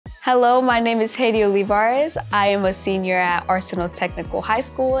Hello, my name is Heidy Olivares. I am a senior at Arsenal Technical High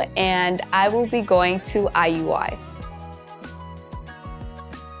School, and I will be going to IUI.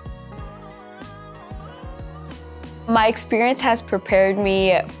 My experience has prepared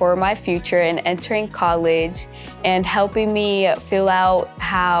me for my future in entering college and helping me fill out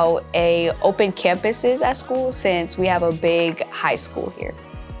how an open campus is at school, since we have a big high school here.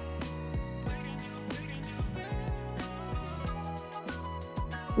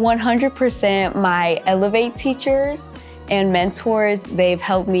 "100% my Elevate teachers and mentors, they've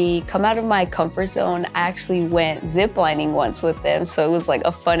helped me come out of my comfort zone. I actually went ziplining once with them, so it was like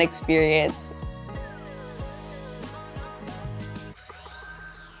a fun experience.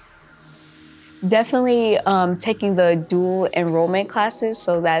 Definitely taking the dual enrollment classes,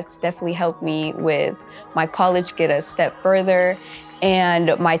 so that's definitely helped me with my college get a step further,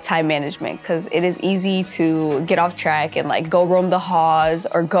 and my time management, because it is easy to get off track and like go roam the halls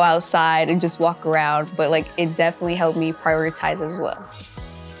or go outside and just walk around, but like it definitely helped me prioritize as well.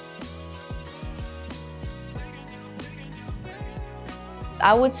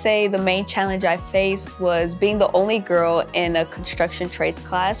 I would say the main challenge I faced was being the only girl in a construction trades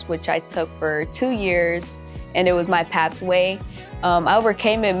class, which I took for 2 years, and it was my pathway. I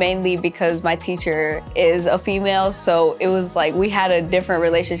overcame it mainly because my teacher is a female, so it was like we had a different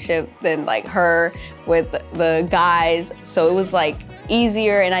relationship than like her with the guys, so it was like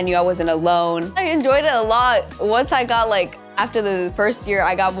easier, and I knew I wasn't alone. I enjoyed it a lot. Once I got like, after the first year,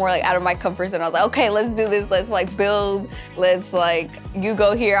 I got more like out of my comfort zone. I was like, okay, let's do this. Let's like build. Let's like, you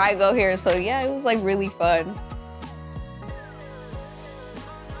go here, I go here. So yeah, it was like really fun.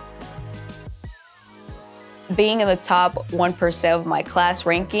 Being in the top 1% of my class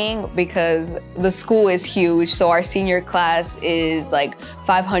ranking, because the school is huge. So our senior class is like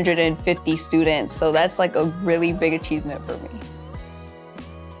 550 students. So that's like a really big achievement for me.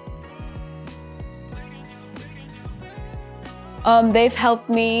 They've helped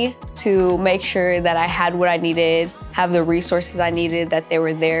me to make sure that I had what I needed, have the resources I needed, that they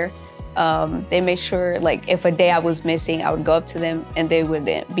were there. They made sure, like, if a day I was missing, I would go up to them and they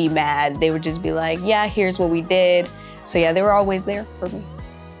wouldn't be mad. They would just be like, yeah, here's what we did. So yeah, they were always there for me.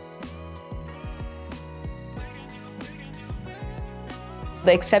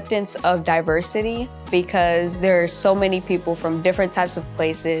 The acceptance of diversity, because there are so many people from different types of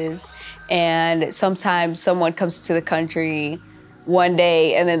places, and sometimes someone comes to the country one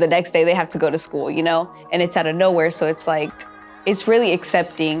day and then the next day they have to go to school, you know? And it's out of nowhere, so it's like, it's really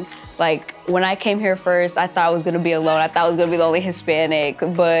accepting. Like, when I came here first, I thought I was gonna be alone. I thought I was gonna be the only Hispanic,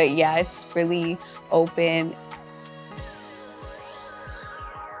 but yeah, it's really open.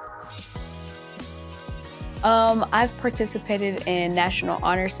 I've participated in National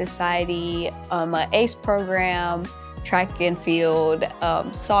Honor Society, an ACE program, track and field,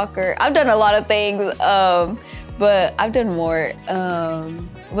 soccer. I've done a lot of things, but I've done more.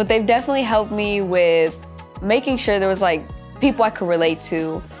 But they've definitely helped me with making sure there was like people I could relate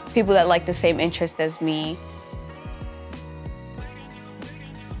to, people that like the same interest as me.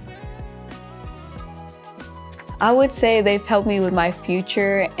 I would say they've helped me with my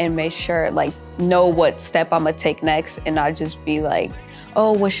future and make sure, like, know what step I'm gonna take next, and not just be like,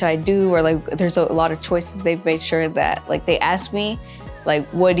 oh, what should I do? Or like, there's a lot of choices. They've made sure that, like, they ask me, like,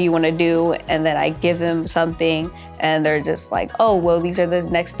 what do you wanna do? And then I give them something, and they're just like, oh, well, these are the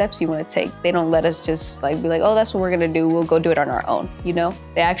next steps you wanna take. They don't let us just like be like, oh, that's what we're gonna do. We'll go do it on our own, you know?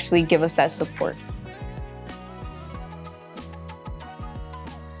 They actually give us that support.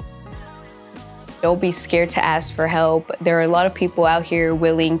 Don't be scared to ask for help. There are a lot of people out here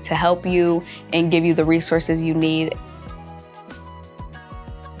willing to help you and give you the resources you need.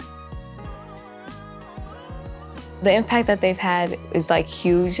 The impact that they've had is like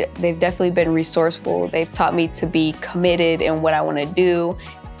huge. They've definitely been resourceful. They've taught me to be committed in what I want to do,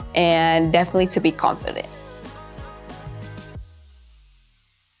 and definitely to be confident.